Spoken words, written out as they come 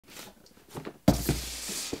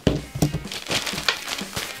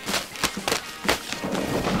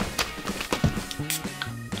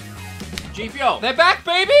GPO, they're back,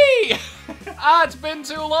 baby! Ah, it's been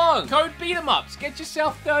too long. Code BeatEmUps. Get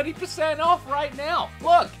yourself 30% off right now.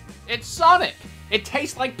 Look, it's Sonic. It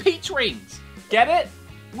tastes like peach rings. Get it?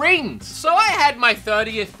 Rings. So I had my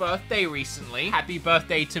 30th birthday recently. Happy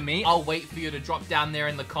birthday to me. I'll wait for you to drop down there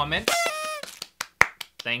in the comments.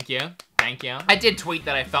 Thank you. Thank you. I did tweet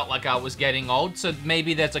that I felt like I was getting old, so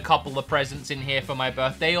maybe there's a couple of presents in here for my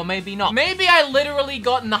birthday, or maybe not. Maybe I literally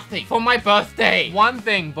got nothing for my birthday. One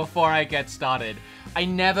thing before I get started. I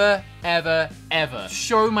never, ever, ever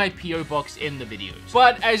show my P.O. box in the videos.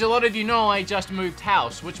 But as a lot of you know, I just moved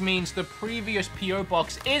house, which means the previous P.O.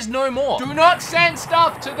 box is no more. Do not send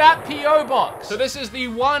stuff to that P.O. box. So this is the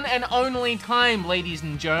one and only time, ladies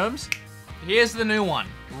and germs. Here's the new one.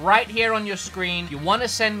 Right here on your screen. If you want to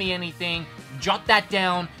send me anything, jot that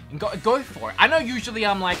down and go for it. I know usually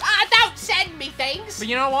I'm like, don't send me things. But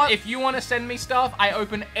you know what? If you want to send me stuff, I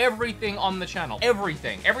open everything on the channel.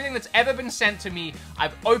 Everything. Everything that's ever been sent to me,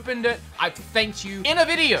 I've opened it, I've thanked you in a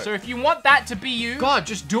video. So if you want that to be you, God,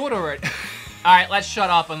 just do it already. All right, let's shut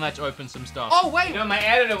up and let's open some stuff. Oh, wait. You know, my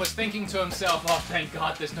editor was thinking to himself, oh, thank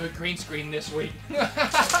God there's no green screen this week.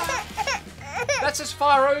 That's as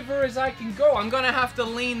far over as I can go. I'm gonna have to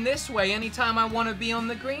lean this way anytime I want to be on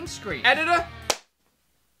the green screen. Editor,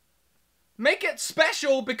 make it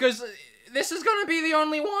special because this is gonna be the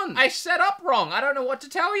only one. I set up wrong. I don't know what to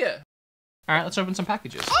tell you. All right, let's open some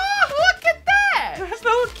packages. Oh, look at that! There's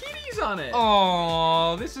little kitties on it.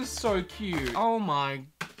 Oh, this is so cute. Oh my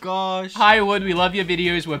gosh. Hi Wood, we love your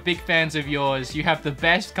videos. We're big fans of yours. You have the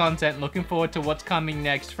best content. Looking forward to what's coming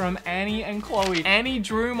next from Annie and Chloe. Annie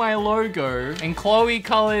drew my logo and Chloe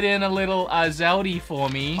colored in a little Zelda for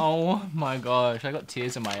me. Oh my gosh, I got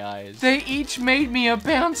tears in my eyes. They each made me a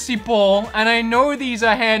bouncy ball, and I know these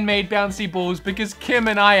are handmade bouncy balls because Kim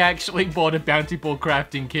and I actually bought a bouncy ball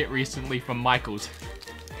crafting kit recently from Michael's.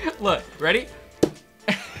 Look, ready?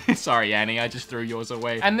 Sorry, Annie, I just threw yours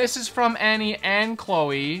away. And this is from Annie and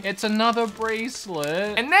Chloe. It's another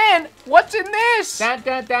bracelet. And then, what's in this? Thank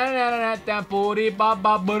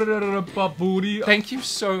you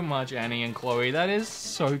so much, Annie and Chloe. That is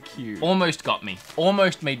so cute. Almost got me.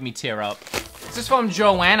 Almost made me tear up. This is from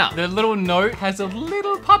Joanna. The little note has a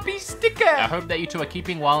little puppy sticker. I hope that you two are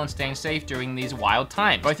keeping well and staying safe during these wild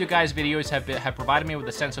times. Both your guys' videos have provided me with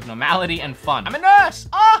a sense of normality and fun. I'm a nurse.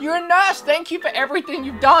 Oh, you're a nurse. Thank you for everything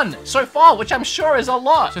you've done so far, which I'm sure is a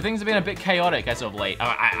lot. So things have been a bit chaotic as of late.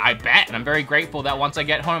 I bet. And I'm very grateful that once I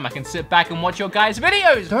get home, I can sit back and watch your guys'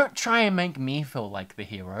 videos. Don't try and make me feel like the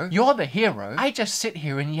hero. You're the hero. I just sit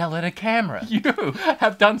here and yell at a camera. You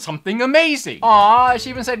have done something amazing. Aw, she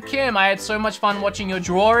even said, Kim, I had so much fun watching your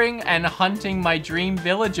drawing and hunting my dream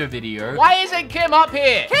villager video. Why isn't Kim up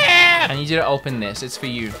here? Kim! I need you to open this. It's for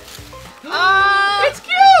you. It's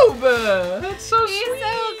Cube! That's so sweet. He's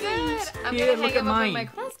so good. I'm gonna look at mine.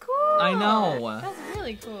 That's cool. I know. That's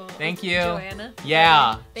really cool. Thank you. Joanna.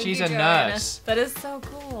 Yeah, Thank she's you, a Joanna. nurse. That is so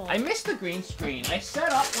cool. I missed the green screen. I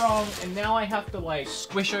set up wrong, and now I have to like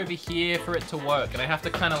squish over here for it to work, and I have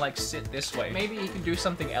to kind of like sit this way. Maybe you can do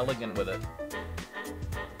something elegant with it.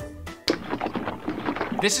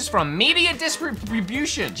 This is from Media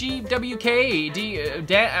Distribution. GWK,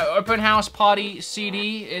 Open House Party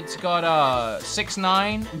CD. It's got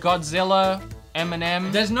 6ix9ine, Godzilla,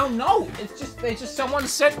 Eminem. There's no note. It's just someone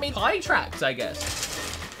sent me pie tracks, I guess.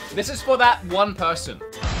 This is for that one person.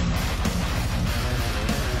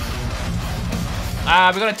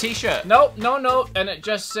 We got a t-shirt. Nope, no note, and it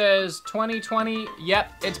just says 2020.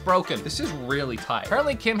 Yep, it's broken. This is really tight.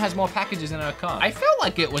 Apparently Kim has more packages in her car. I felt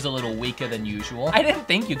like it was a little weaker than usual. I didn't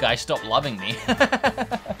think you guys stopped loving me.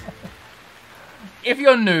 If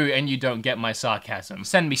you're new and you don't get my sarcasm,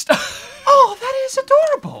 send me stuff. Oh, that is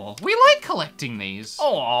adorable. We like collecting these.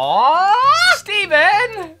 Aww,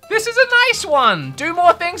 Steven, this is a nice one. Do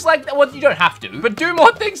more things like that. Well, you don't have to, but do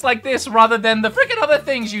more things like this rather than the freaking other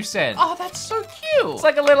things you sent. Oh, that's so cute. It's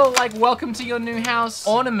like a little like welcome to your new house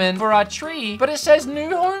ornament for our tree, but it says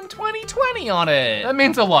new home 2020 on it. That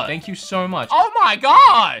means a lot. Thank you so much. Oh my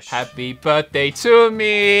gosh. Happy birthday to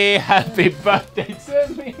me. Happy birthday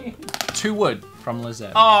to me. 2 wood from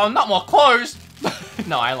Lizette. Oh, not more clothes.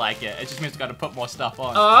 No, I like it. It just means I gotta put more stuff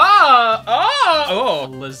on. Oh,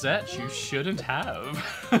 Lizette, you shouldn't have.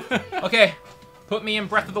 Okay, put me in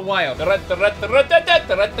Breath of the Wild.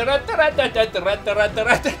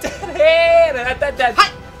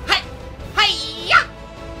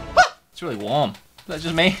 It's really warm. That's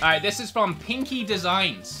just me. All right, this is from Pinky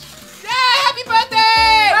Designs. Yeah, happy birthday!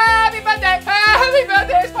 Happy birthday! Happy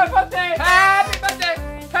birthday! It's my birthday! Happy birthday!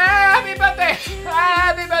 Happy birthday!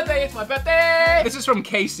 Happy birthday! birthday, it's my birthday! This is from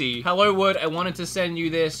Casey. Hello, Wood, I wanted to send you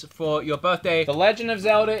this for your birthday. The Legend of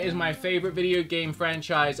Zelda is my favorite video game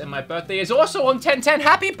franchise, and my birthday is also on 10/10.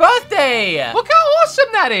 Happy birthday! Look how awesome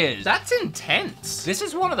that is! That's intense. This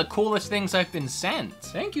is one of the coolest things I've been sent.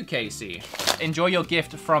 Thank you, Casey. Enjoy your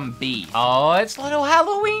gift from B. Oh, it's little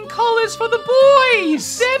Halloween colors for the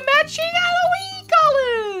boys! They're matching Halloween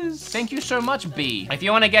colors! Thank you so much, B. If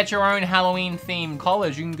you want to get your own Halloween-themed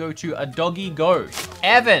collars, you can go to A Doggy Go.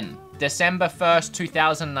 Evan, December 1st,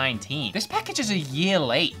 2019. This package is a year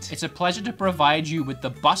late. It's a pleasure to provide you with the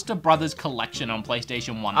Buster Brothers collection on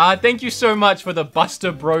PlayStation 1. Thank you so much for the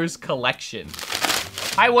Buster Bros collection.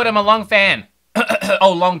 Hi, Wood, I'm a long fan.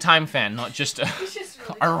 Oh, long time fan, not just a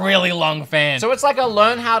really long fan. So it's like a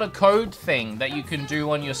learn how to code thing that you can do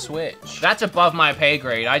on your Switch. That's above my pay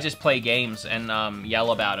grade. I just play games and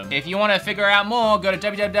yell about them. If you want to figure out more, go to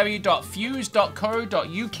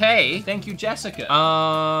www.fuse.co.uk. Thank you, Jessica.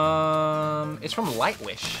 It's from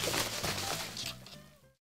Lightwish.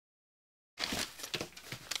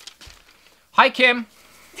 Hi, Kim.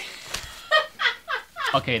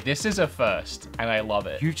 Okay, this is a first, and I love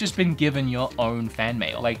it. You've just been given your own fan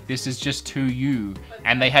mail. Like, this is just to you,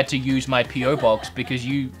 and they had to use my P.O. box because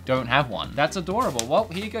you don't have one. That's adorable. Well,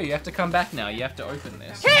 here you go. You have to come back now. You have to open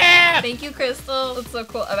this. Yeah! Thank you, Crystal. That's so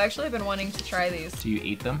cool. I've actually been wanting to try these. Do you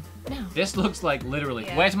eat them? No. This looks like literally.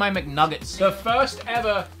 Yeah. Where's my McNuggets? The first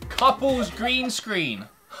ever couples green screen.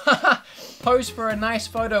 Pose for a nice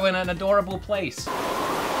photo in an adorable place.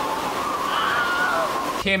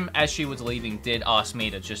 Kim, as she was leaving, did ask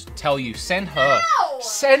me to just tell you, send her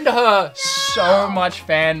so much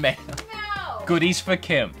fan mail. No. Goodies for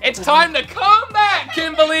Kim. It's time to come back,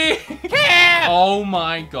 Kimberly. Kim! Oh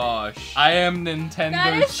my gosh. I am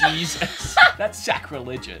Nintendo Jesus. That's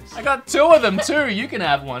sacrilegious. I got 2 of them too. You can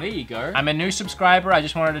have one. Here you go. I'm a new subscriber. I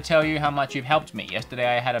just wanted to tell you how much you've helped me.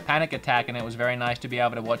 Yesterday I had a panic attack and it was very nice to be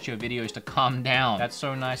able to watch your videos to calm down. That's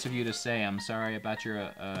so nice of you to say. I'm sorry about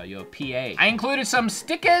your PA. I included some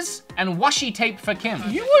stickers and washi tape for Kim.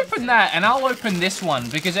 You open that and I'll open this one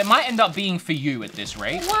because it might end up being for you at this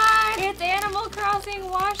rate. What? It's Animal Crossing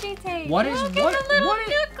washi tape. What is Look what? at the little What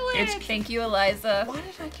is, booklet. Thank you, Eliza. Why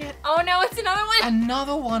did I get Oh no, it's another one.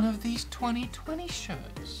 another one of these 2020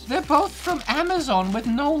 shirts? They're both from Amazon with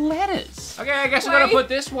no letters. Okay, I guess I'm gonna put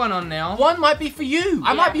this one on now. One might be for you.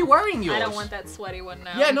 I might be wearing yours. I don't want that sweaty one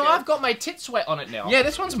now. Yeah, no, I've got my tit sweat on it now. Yeah,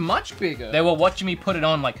 this one's much bigger. They were watching me put it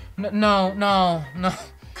on like, no,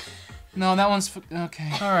 that one's for,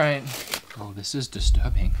 okay. All right. Oh, this is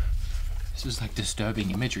disturbing. This is like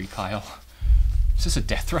disturbing imagery, Kyle. Is this a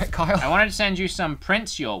death threat, Kyle? I wanted to send you some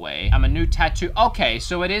prints your way. I'm a new tattoo. Okay,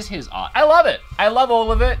 so it is his art. I love it. I love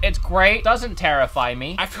all of it. It's great. Doesn't terrify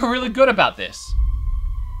me. I feel really good about this.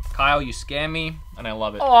 Kyle, you scare me, and I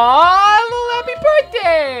love it. Aww, little happy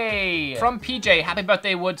birthday! From PJ, happy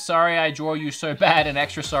birthday, Wood. Sorry I draw you so bad, and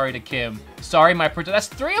extra sorry to Kim. Sorry, my printer. That's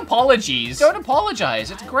 3 apologies. Don't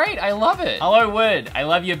apologize. It's great. I love it. Hello, Wood. I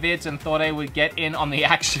love your vids and thought I would get in on the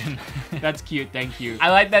action. That's cute. Thank you.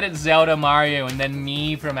 I like that it's Zelda, Mario, and then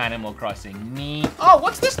me from Animal Crossing. Me. Oh,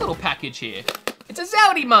 what's this little package here? It's a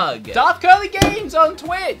Zelda mug. Darth Curly Games on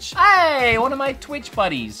Twitch. Hey, one of my Twitch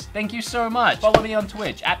buddies. Thank you so much. Follow me on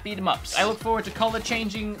Twitch, at BeatEmUps. I look forward to color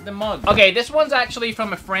changing the mug. Okay, this one's actually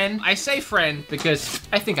from a friend. I say friend because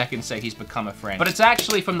I think I can say he's become a friend. But it's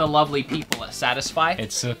actually from the lovely people at Satisfy.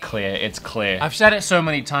 It's so clear, it's clear. I've said it so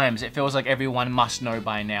many times, it feels like everyone must know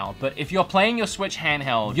by now. But if you're playing your Switch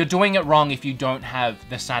handheld, you're doing it wrong if you don't have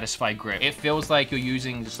the Satisfy grip. It feels like you're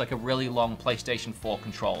using just like a really long PlayStation 4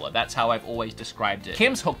 controller. That's how I've always described it.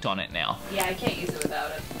 Kim's hooked on it now. Yeah, I can't use it without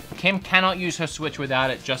it. Kim cannot use her Switch without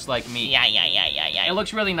it, just like me. Yeah. It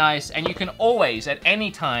looks really nice, and you can always, at any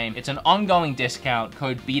time, it's an ongoing discount,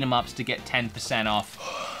 code BeatEmUps to get 10%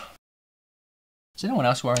 off. Is anyone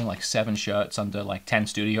else wearing like 7 shirts under like 10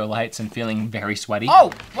 studio lights and feeling very sweaty?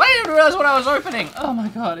 Oh, wait, I didn't realize what I was opening. Oh my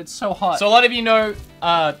God, it's so hot. So a lot of you know,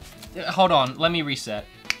 hold on, let me reset.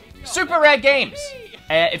 Super Rare Games.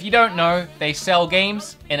 If you don't know, they sell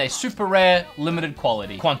games in a super rare, limited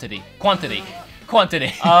quantity.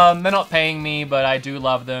 They're not paying me, but I do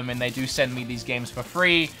love them, and they do send me these games for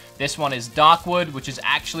free. This one is Darkwood, which is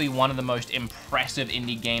actually one of the most impressive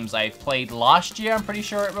indie games I've played last year. I'm pretty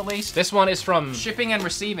sure it released. This one is from Shipping and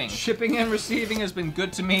Receiving. Shipping and Receiving has been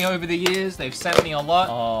good to me over the years. They've sent me a lot.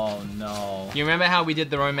 Oh no. You remember how we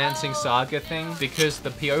did the Romancing Saga thing? Because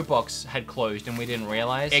the P.O. box had closed and we didn't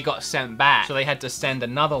realize, it got sent back. So they had to send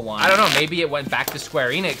another one. I don't know, maybe it went back to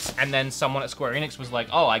Square Enix and then someone at Square Enix was like,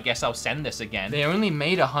 oh, I guess I'll send this again. They only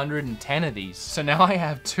made 110 of these. So now I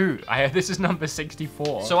have 2. This is number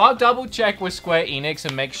 64. So I'll double check with Square Enix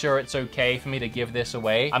and make sure it's okay for me to give this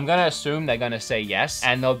away. I'm gonna assume they're gonna say yes,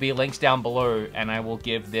 and there'll be links down below, and I will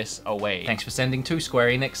give this away. Thanks for sending to Square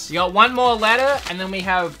Enix. You got one more letter, and then we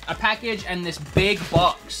have a package and this big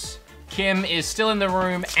box. Kim is still in the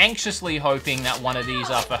room, anxiously hoping that one of these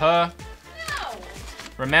are for her.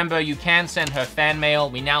 Remember, you can send her fan mail.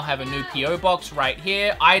 We now have a new PO box right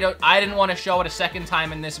here. I didn't want to show it a second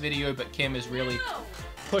time in this video, but Kim is really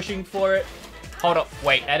pushing for it. Hold up,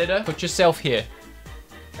 wait, editor, put yourself here.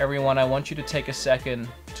 Everyone, I want you to take a second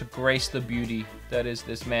to grace the beauty that is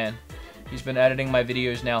this man. He's been editing my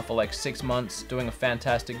videos now for like 6 months, doing a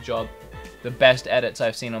fantastic job. The best edits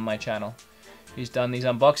I've seen on my channel. He's done these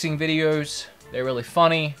unboxing videos. They're really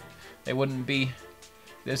funny. They wouldn't be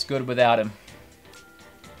this good without him.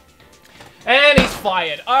 And he's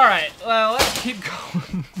fired. All right, well, let's keep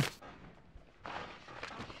going.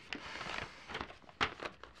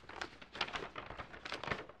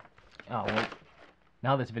 Oh, well,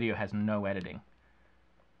 now this video has no editing.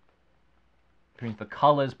 Which means the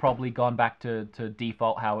color's probably gone back to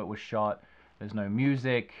default how it was shot. There's no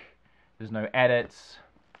music. There's no edits.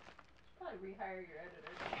 Probably rehire your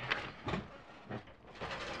editor.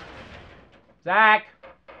 Zach!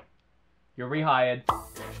 You're rehired.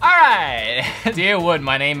 Alright! Dear Wood,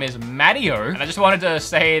 my name is Mattio, and I just wanted to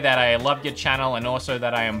say that I love your channel and also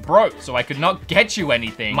that I am broke, so I could not get you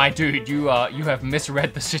anything. My dude, you have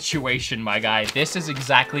misread the situation, my guy. This is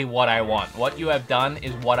exactly what I want. What you have done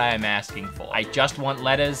is what I am asking for. I just want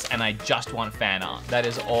letters, and I just want fan art. That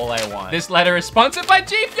is all I want. This letter is sponsored by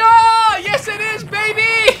G Fuel! Yes, it is,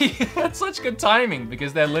 baby! That's such good timing,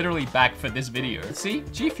 because they're literally back for this video. See?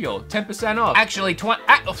 G Fuel, 10% off. Actually,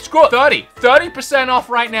 screw it, 30% off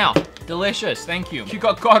right now. Delicious, thank you. You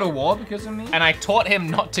got God of War because of me? And I taught him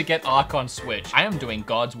not to get Ark on Switch. I am doing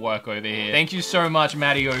God's work over here. Thank you so much,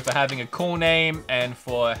 Mattio, for having a cool name and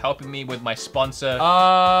for helping me with my sponsor.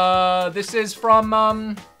 This is from,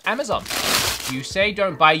 Amazon. You say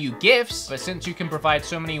don't buy you gifts, but since you can provide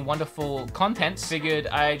so many wonderful contents, figured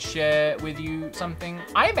I'd share with you something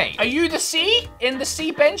I made. Are you the C? In the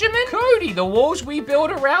C, Benjamin? Cody, the walls we build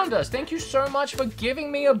around us. Thank you so much for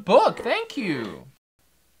giving me a book. Thank you.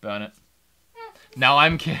 Burn it. No,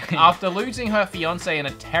 I'm kidding. After losing her fiance in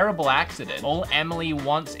a terrible accident, all Emily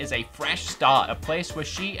wants is a fresh start, a place where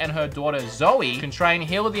she and her daughter Zoe can try and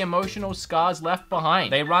heal the emotional scars left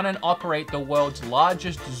behind. They run and operate the world's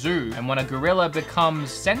largest zoo, and when a gorilla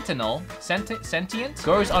becomes sentient,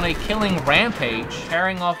 goes on a killing rampage,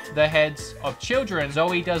 tearing off the heads of children,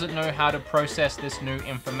 Zoe doesn't know how to process this new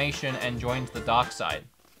information and joins the dark side.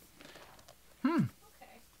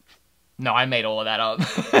 No, I made all of that up.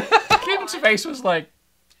 Kim's face was like,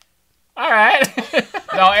 all right.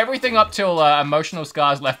 No, everything up till emotional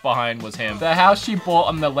scars left behind was him. The house she bought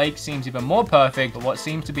on the lake seems even more perfect, but what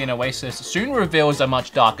seems to be an oasis soon reveals a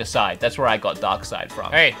much darker side. That's where I got dark side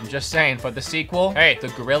from. Hey, I'm just saying, for the sequel, hey, the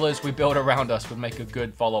gorillas we build around us would make a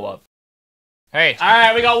good follow-up. Hey, all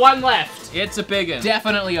right, we got one left. It's a big one.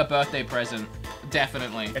 Definitely a birthday present.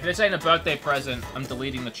 Definitely. If this ain't a birthday present, I'm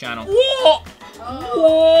deleting the channel. Whoa!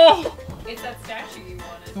 Oh. Whoa! It's that statue you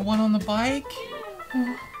wanted. The one on the bike?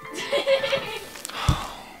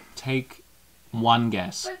 Take one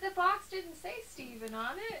guess. But the box didn't say Steven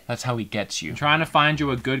on it. That's how he gets you. I'm trying to find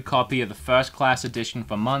you a good copy of the first class edition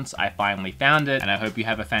for months. I finally found it, and I hope you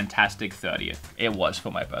have a fantastic 30th. It was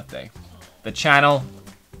for my birthday. The channel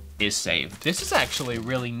is saved. This is actually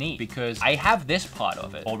really neat because I have this part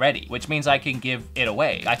of it already, which means I can give it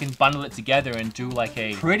away. I can bundle it together and do like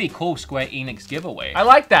a pretty cool Square Enix giveaway. I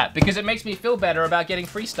like that because it makes me feel better about getting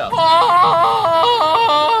free stuff. Oh!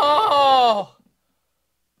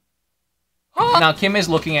 Now, Kim is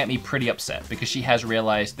looking at me pretty upset because she has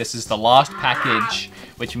realized this is the last package,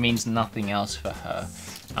 which means nothing else for her.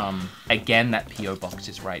 Again, that P.O. box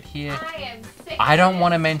is right here. I don't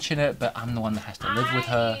want to mention it, but I'm the one that has to live with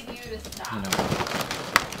her. I need you to stop. You know.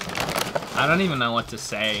 I don't even know what to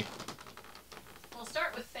say. We'll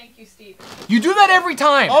start with thank you, Steven. You do that every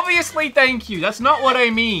time! Obviously, thank you. That's not what I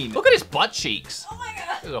mean. Look at his butt cheeks. Oh my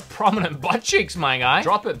god. Those are prominent butt cheeks, my guy.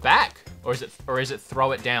 Drop it back. Or is it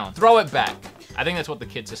throw it down? Throw it back. I think that's what the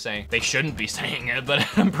kids are saying. They shouldn't be saying it, but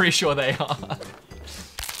I'm pretty sure they are.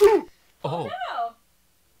 Oh. No.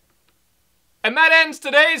 And that ends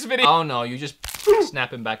today's video. Oh no, you just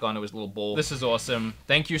snap him back onto his little ball. This is awesome.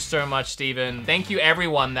 Thank you so much, Steven. Thank you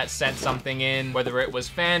everyone that sent something in, whether it was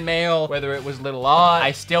fan mail, whether it was little art.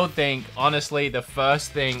 I still think, honestly, the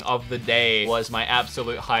first thing of the day was my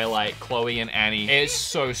absolute highlight, Chloe and Annie. It's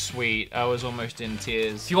so sweet. I was almost in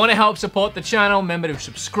tears. If you want to help support the channel, remember to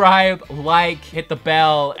subscribe, like, hit the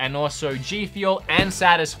bell, and also G Fuel and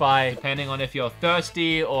Satisfy, depending on if you're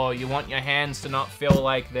thirsty or you want your hands to not feel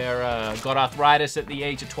like they're got arthritis at the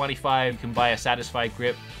age of 25. You can buy a Satisfy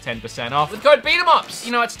grip 10% off with code BeatEmUps.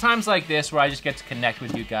 You know, it's times like this where I just get to connect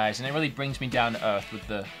with you guys, and it really brings me down to earth with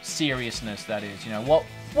the seriousness that is, you know,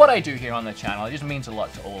 what I do here on the channel. It just means a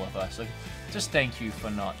lot to all of us. So just thank you for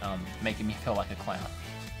not making me feel like a clown.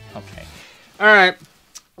 Okay. All right.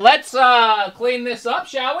 Let's clean this up,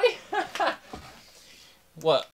 shall we? What?